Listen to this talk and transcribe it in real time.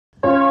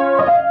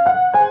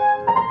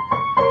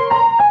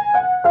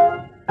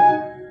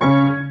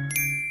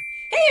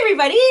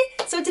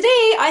everybody! So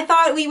today I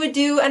thought we would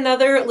do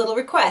another little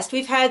request.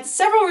 We've had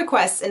several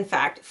requests, in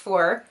fact,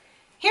 for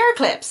hair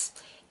clips.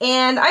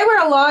 And I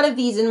wear a lot of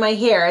these in my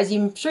hair, as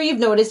I'm sure you've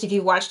noticed if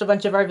you've watched a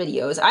bunch of our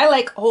videos. I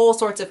like all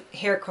sorts of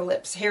hair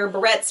clips, hair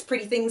barrettes,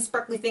 pretty things,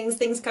 sparkly things,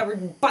 things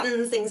covered in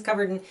buttons, things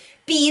covered in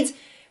beads.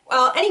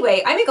 Well,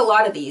 anyway, I make a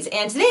lot of these,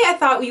 and today I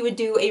thought we would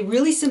do a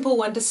really simple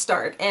one to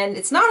start. And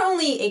it's not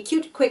only a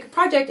cute, quick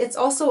project, it's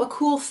also a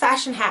cool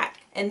fashion hack,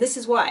 and this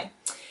is why.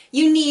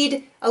 You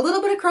need a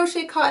little bit of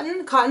crochet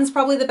cotton. Cotton's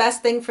probably the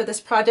best thing for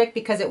this project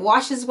because it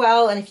washes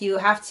well, and if you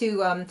have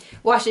to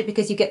wash it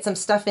because you get some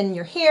stuff in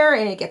your hair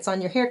and it gets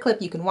on your hair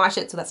clip, you can wash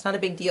it, so that's not a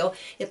big deal.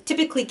 It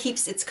typically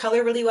keeps its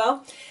color really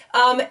well.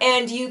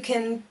 And you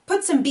can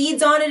put some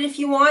beads on it if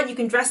you want. You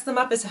can dress them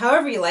up as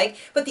however you like,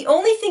 but the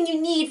only thing you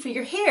need for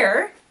your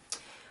hair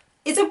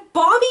is a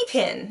bobby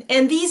pin,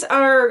 and these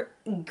are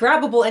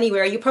grabbable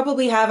anywhere. You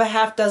probably have a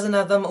half dozen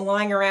of them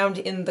lying around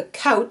in the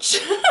couch.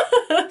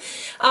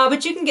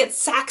 But you can get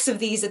sacks of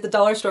these at the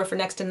dollar store for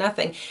next to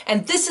nothing.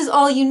 And this is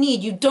all you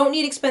need. You don't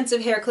need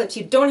expensive hair clips.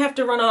 You don't have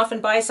to run off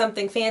and buy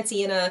something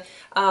fancy in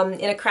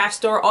a craft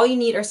store. All you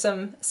need are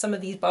some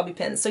of these bobby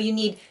pins. So you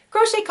need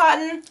crochet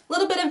cotton, a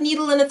little bit of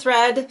needle and a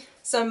thread,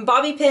 some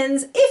bobby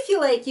pins. If you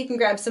like, you can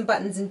grab some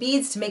buttons and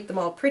beads to make them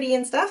all pretty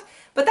and stuff.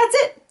 But that's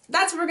it.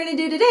 That's what we're going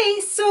to do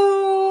today,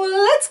 so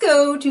let's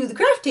go to the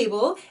craft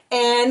table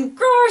and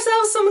grow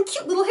ourselves some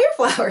cute little hair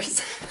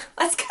flowers.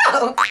 Let's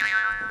go!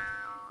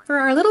 For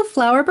our little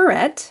flower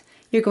barrette,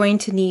 you're going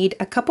to need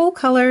a couple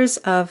colors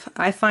of,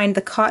 I find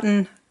the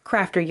cotton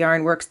crafter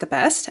yarn works the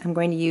best. I'm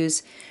going to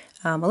use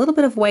a little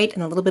bit of white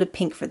and a little bit of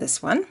pink for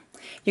this one.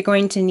 You're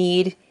going to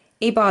need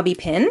a bobby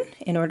pin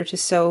in order to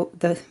sew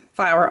the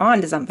flower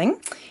onto something.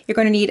 You're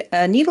going to need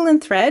a needle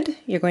and thread.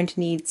 You're going to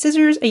need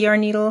scissors, a yarn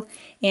needle,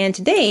 and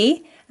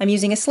today I'm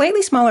using a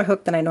slightly smaller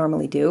hook than I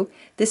normally do.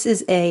 This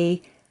is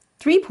a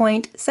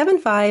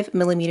 3.75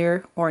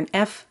 millimeter or an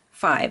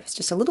F5. It's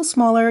just a little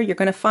smaller. You're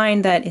going to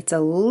find that it's a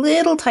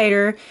little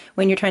tighter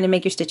when you're trying to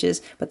make your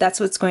stitches, but that's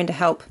what's going to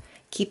help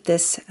keep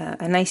this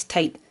a nice,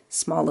 tight,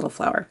 small little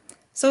flower.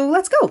 So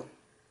let's go.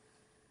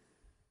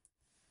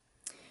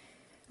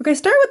 We're going to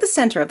start with the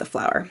center of the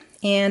flower,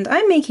 and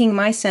I'm making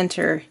my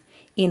center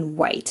in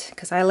white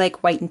because I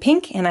like white and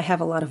pink, and I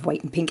have a lot of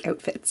white and pink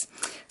outfits.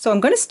 So I'm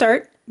going to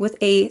start with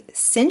a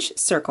cinch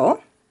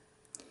circle,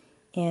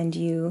 and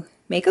you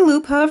make a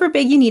loop however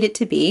big you need it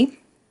to be.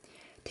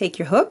 Take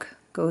your hook,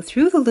 go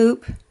through the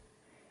loop,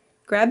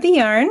 grab the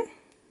yarn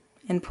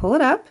and pull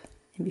it up,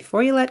 and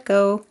before you let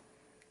go,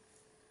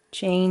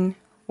 chain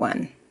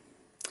 1.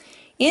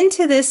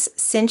 Into this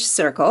cinch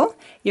circle,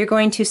 you're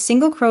going to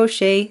single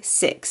crochet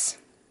 6.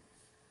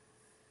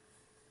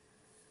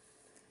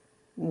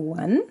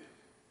 1,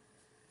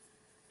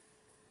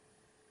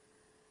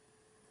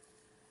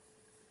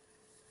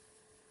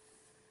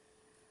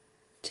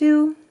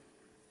 2,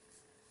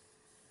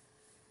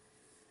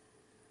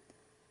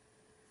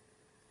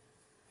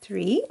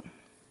 3,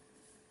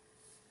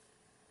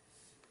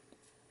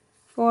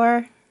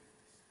 4,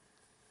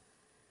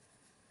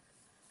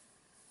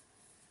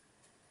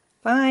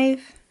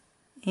 5,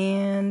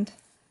 and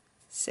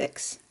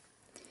 6.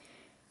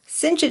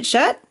 Cinch it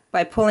shut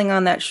by pulling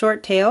on that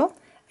short tail.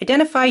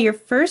 Identify your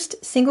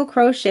first single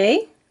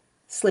crochet,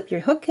 slip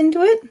your hook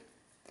into it,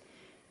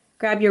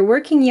 grab your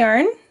working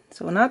yarn,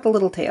 so not the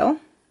little tail,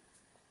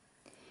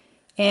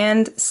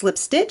 and slip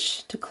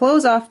stitch to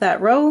close off that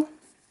row,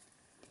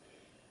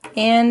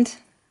 and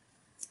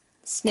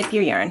snip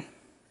your yarn.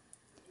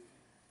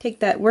 Take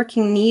that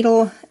working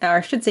needle, or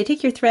I should say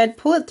take your thread,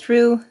 pull it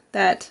through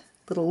that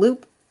little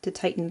loop to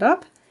tighten it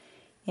up,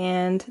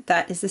 and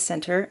that is the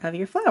center of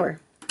your flower.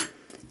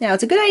 Now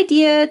it's a good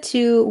idea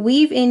to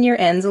weave in your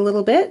ends a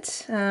little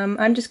bit.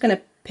 I'm just going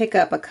to pick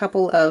up a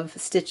couple of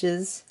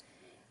stitches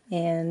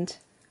and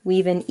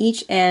weave in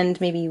each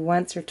end maybe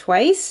once or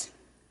twice.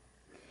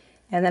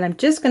 And then I'm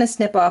just going to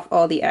snip off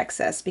all the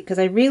excess because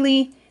I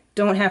really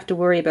don't have to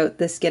worry about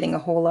this getting a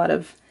whole lot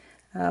of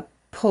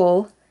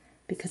pull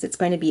because it's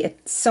going to be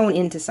sewn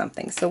into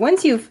something. So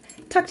once you've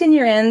tucked in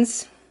your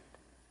ends,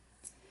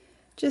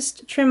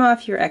 just trim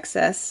off your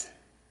excess.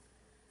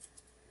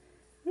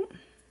 There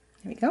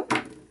we go.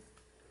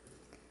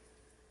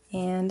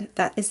 And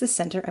that is the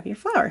center of your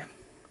flower.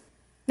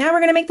 Now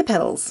we're going to make the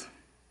petals.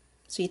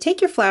 So you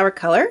take your flower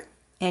color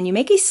and you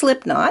make a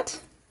slip knot,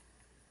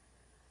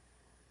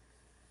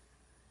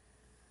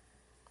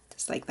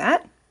 just like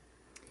that.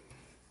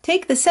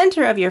 Take the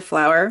center of your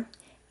flower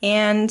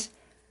and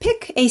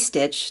pick a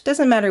stitch,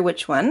 doesn't matter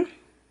which one,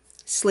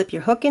 slip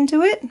your hook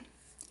into it,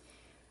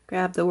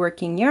 grab the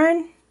working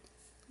yarn,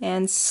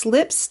 and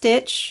slip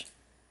stitch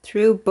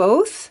through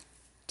both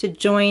to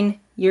join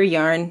your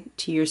yarn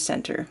to your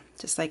center,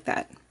 just like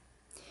that.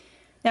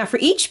 Now for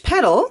each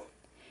petal,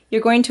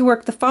 you're going to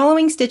work the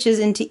following stitches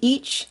into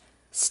each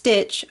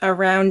stitch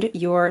around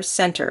your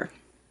center.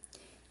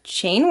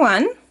 Chain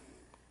 1,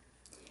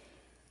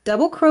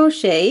 double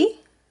crochet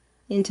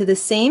into the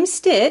same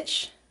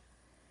stitch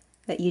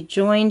that you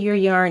joined your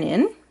yarn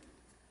in,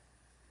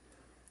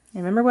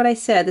 And remember what I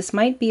said, this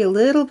might be a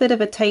little bit of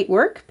a tight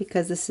work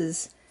because this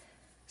is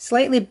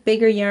slightly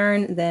bigger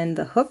yarn than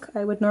the hook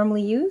I would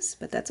normally use,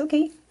 but that's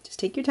okay. Just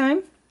take your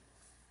time.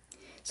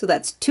 So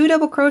that's 2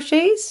 double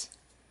crochets,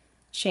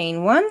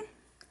 chain 1,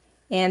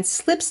 and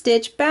slip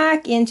stitch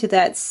back into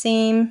that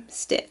same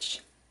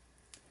stitch.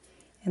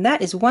 And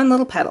that is one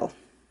little petal.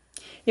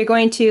 You're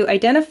going to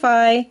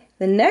identify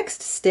the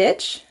next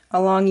stitch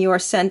along your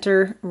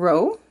center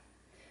row.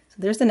 So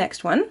there's the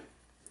next one.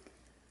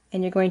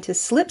 And you're going to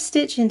slip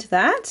stitch into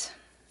that.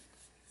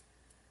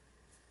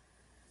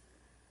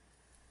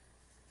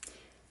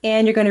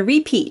 And you're going to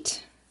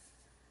repeat.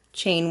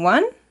 Chain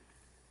 1,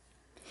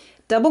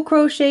 double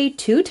crochet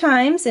 2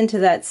 times into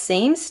that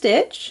same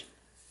stitch.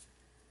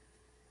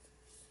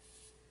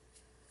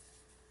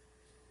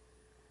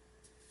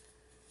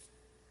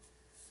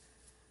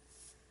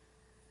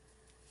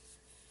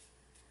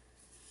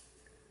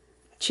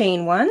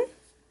 Chain 1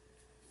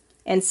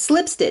 and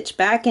slip stitch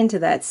back into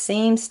that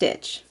same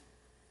stitch.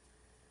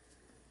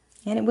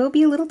 And it will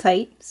be a little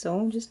tight,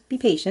 so just be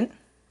patient.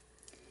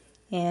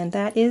 And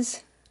that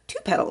is 2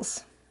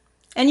 petals.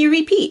 And you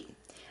repeat.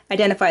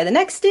 Identify the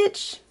next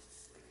stitch,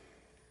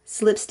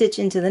 slip stitch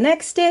into the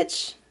next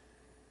stitch,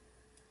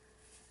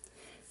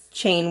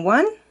 chain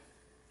 1,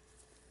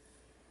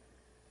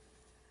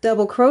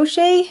 double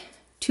crochet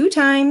 2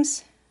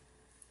 times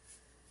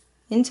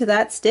into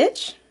that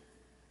stitch.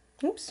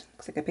 Oops,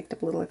 looks like I picked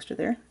up a little extra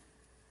there.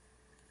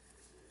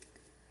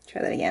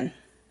 Try that again.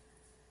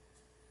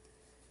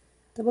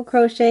 Double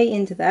crochet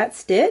into that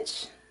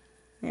stitch.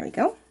 There we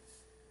go.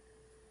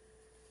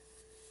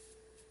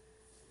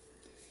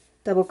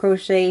 Double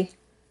crochet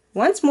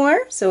once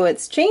more, so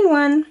it's chain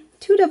 1,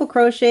 2 double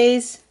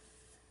crochets,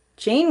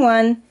 chain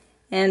 1,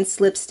 and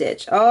slip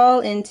stitch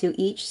all into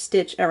each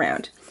stitch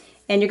around.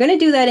 And you're going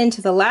to do that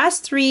into the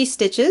last 3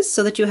 stitches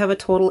so that you have a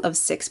total of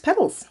 6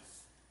 petals.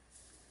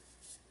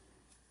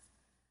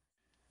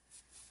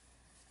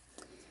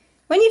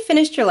 When you've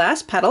finished your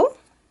last petal,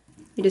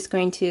 you're just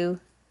going to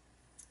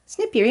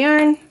snip your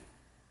yarn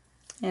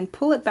and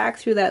pull it back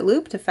through that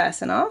loop to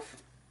fasten off.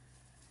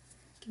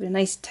 Give it a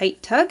nice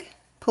tight tug,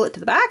 pull it to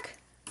the back,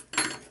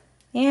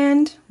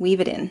 and weave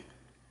it in.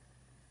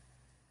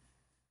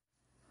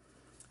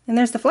 And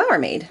there's the flower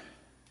made.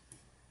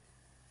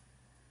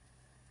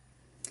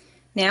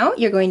 Now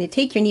you're going to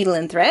take your needle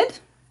and thread.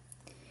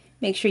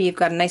 Make sure you've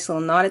got a nice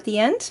little knot at the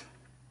end,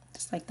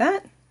 just like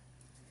that.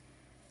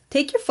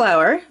 Take your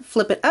flower,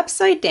 flip it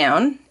upside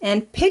down,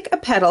 and pick a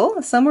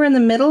petal somewhere in the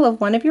middle of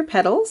one of your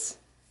petals,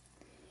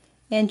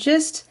 and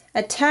just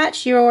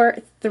attach your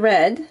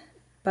thread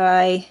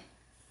by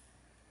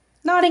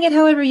knotting it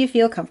however you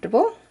feel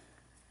comfortable.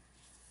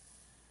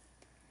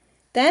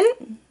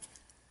 Then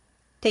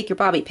take your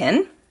bobby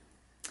pin,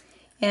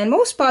 and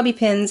most bobby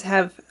pins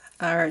have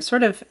a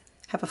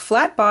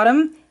flat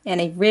bottom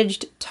and a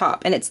ridged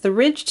top, and it's the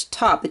ridged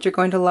top that you're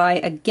going to lie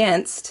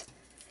against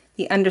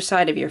the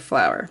underside of your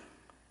flower.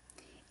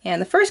 And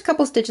the first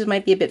couple stitches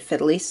might be a bit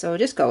fiddly, so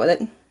just go with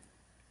it.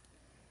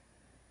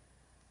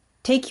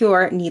 Take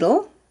your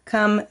needle,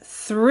 come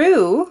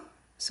through,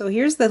 so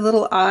here's the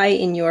little eye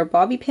in your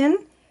bobby pin,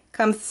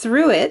 come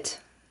through it,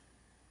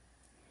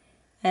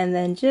 and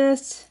then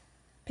just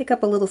pick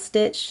up a little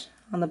stitch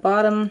on the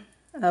bottom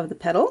of the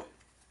petal,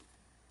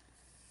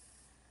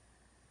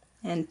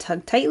 and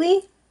tug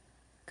tightly,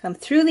 come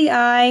through the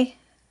eye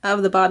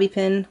of the bobby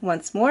pin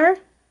once more,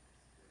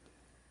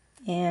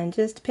 and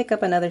just pick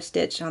up another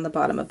stitch on the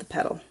bottom of the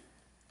petal.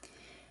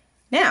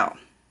 Now,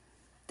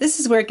 this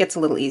is where it gets a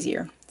little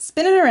easier.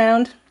 Spin it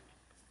around,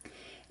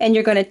 and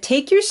you're going to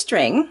take your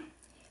string,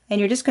 and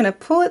you're just going to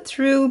pull it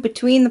through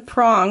between the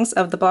prongs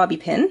of the bobby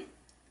pin,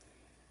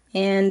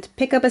 and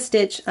pick up a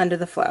stitch under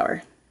the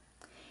flower.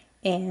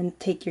 And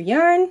take your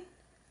yarn,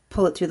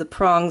 pull it through the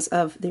prongs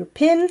of your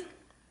pin,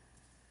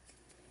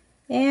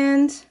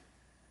 and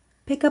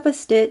pick up a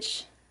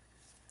stitch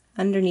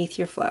underneath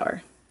your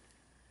flower.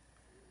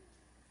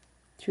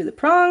 Through the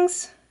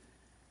prongs,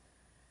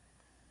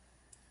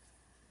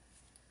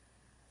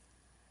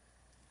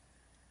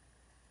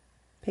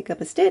 pick up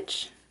a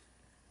stitch.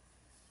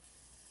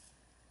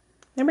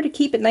 Remember to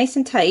keep it nice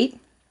and tight,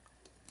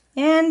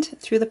 and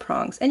through the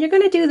prongs. And you're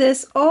going to do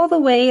this all the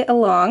way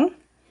along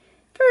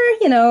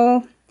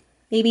for,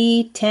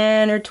 maybe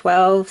 10 or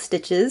 12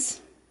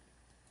 stitches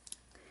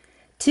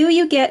till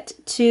you get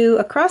to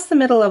across the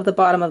middle of the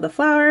bottom of the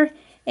flower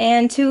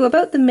and to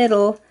about the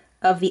middle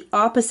of the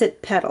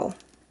opposite petal.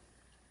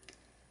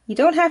 You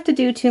don't have to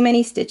do too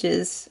many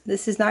stitches.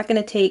 This is not going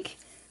to take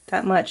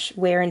that much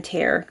wear and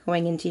tear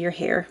going into your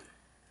hair.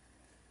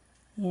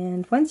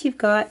 And once you've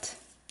got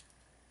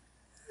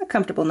a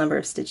comfortable number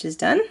of stitches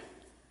done,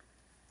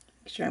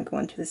 make sure I'm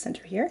going through the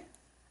center here.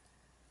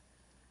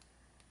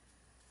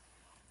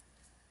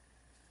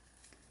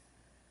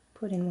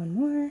 Put in one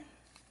more.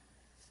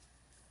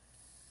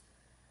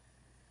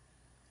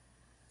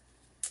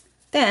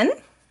 Then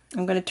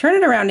I'm going to turn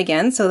it around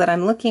again so that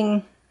I'm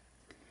looking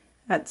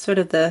at sort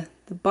of the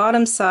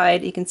bottom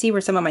side. You can see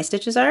where some of my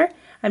stitches are.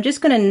 I'm just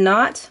going to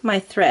knot my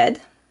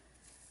thread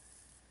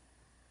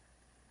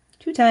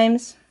 2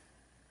 times.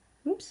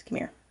 Oops, come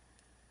here.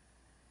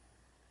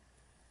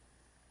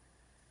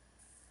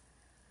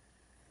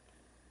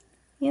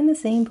 In the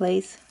same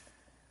place.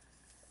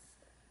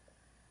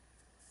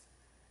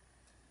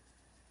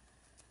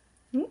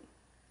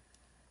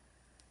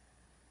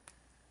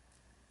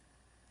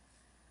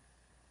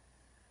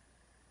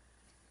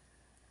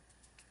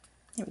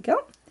 There we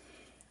go.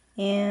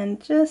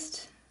 And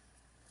just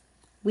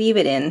weave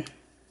it in.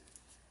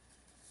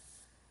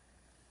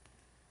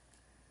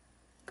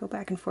 Go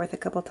back and forth a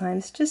couple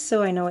times just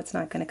so I know it's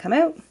not going to come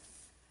out.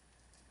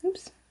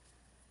 Oops.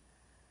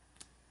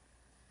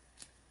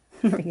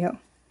 There we go.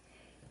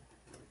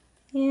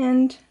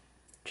 And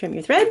trim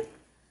your thread.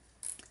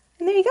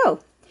 And there you go.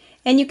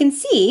 And you can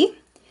see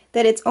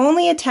that it's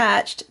only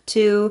attached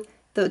to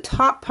the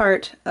top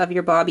part of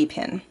your bobby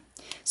pin.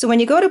 So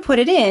when you go to put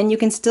it in, you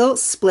can still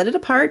split it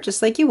apart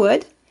just like you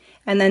would,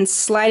 and then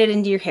slide it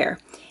into your hair.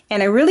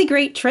 And a really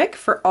great trick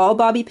for all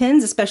bobby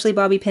pins, especially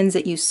bobby pins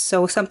that you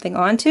sew something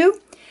onto,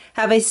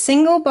 have a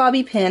single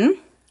bobby pin,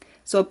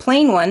 so a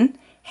plain one,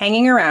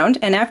 hanging around,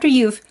 and after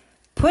you've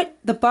put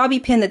the bobby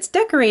pin that's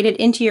decorated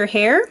into your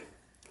hair,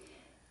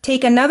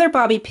 take another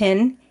bobby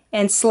pin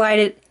and slide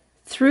it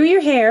through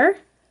your hair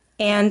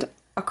and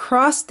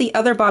across the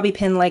other bobby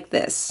pin like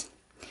this.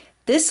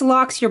 This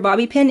locks your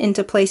bobby pin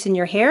into place in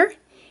your hair,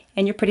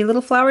 and your pretty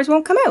little flowers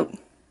won't come out.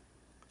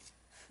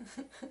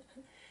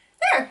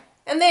 There,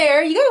 and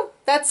there you go.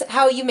 That's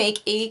how you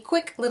make a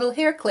quick little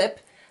hair clip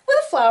with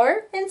a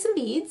flower and some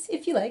beads,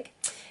 if you like.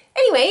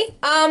 Anyway,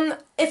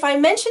 if I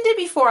mentioned it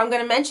before, I'm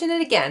going to mention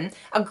it again.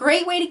 A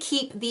great way to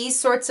keep these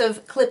sorts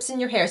of clips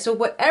in your hair, so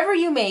whatever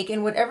you make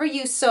and whatever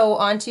you sew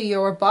onto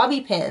your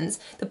bobby pins,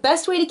 the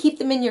best way to keep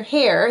them in your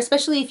hair,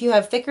 especially if you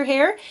have thicker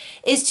hair,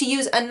 is to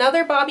use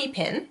another bobby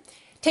pin.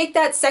 Take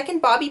that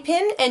second bobby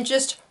pin and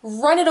just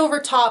run it over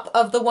top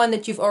of the one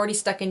that you've already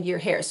stuck into your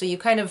hair. So you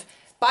kind of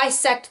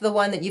bisect the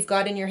one that you've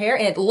got in your hair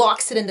and it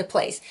locks it into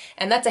place.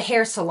 And that's a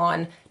hair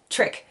salon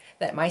trick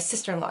that my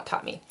sister-in-law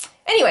taught me.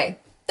 Anyway,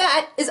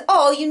 that is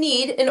all you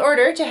need in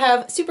order to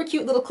have super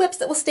cute little clips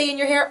that will stay in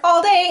your hair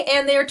all day,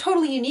 and they are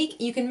totally unique.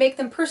 You can make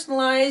them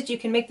personalized, you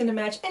can make them to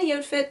match any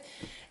outfit,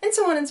 and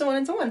so on and so on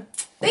and so on.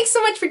 Thanks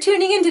so much for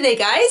tuning in today,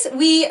 guys.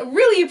 We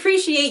really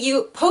appreciate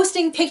you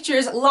posting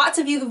pictures. Lots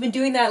of you have been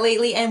doing that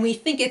lately, and we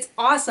think it's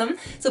awesome.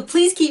 So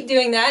please keep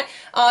doing that.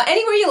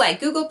 Anywhere you like,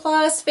 Google+,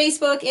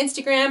 Facebook,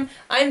 Instagram.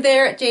 I'm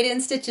there at Jayda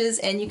InStitches,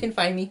 and you can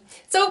find me.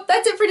 So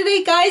that's it for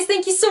today, guys.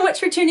 Thank you so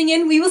much for tuning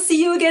in. We will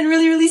see you again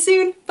really, really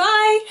soon.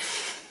 Bye!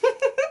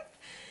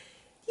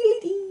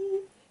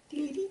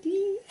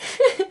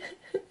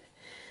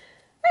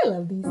 I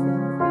love these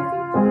things.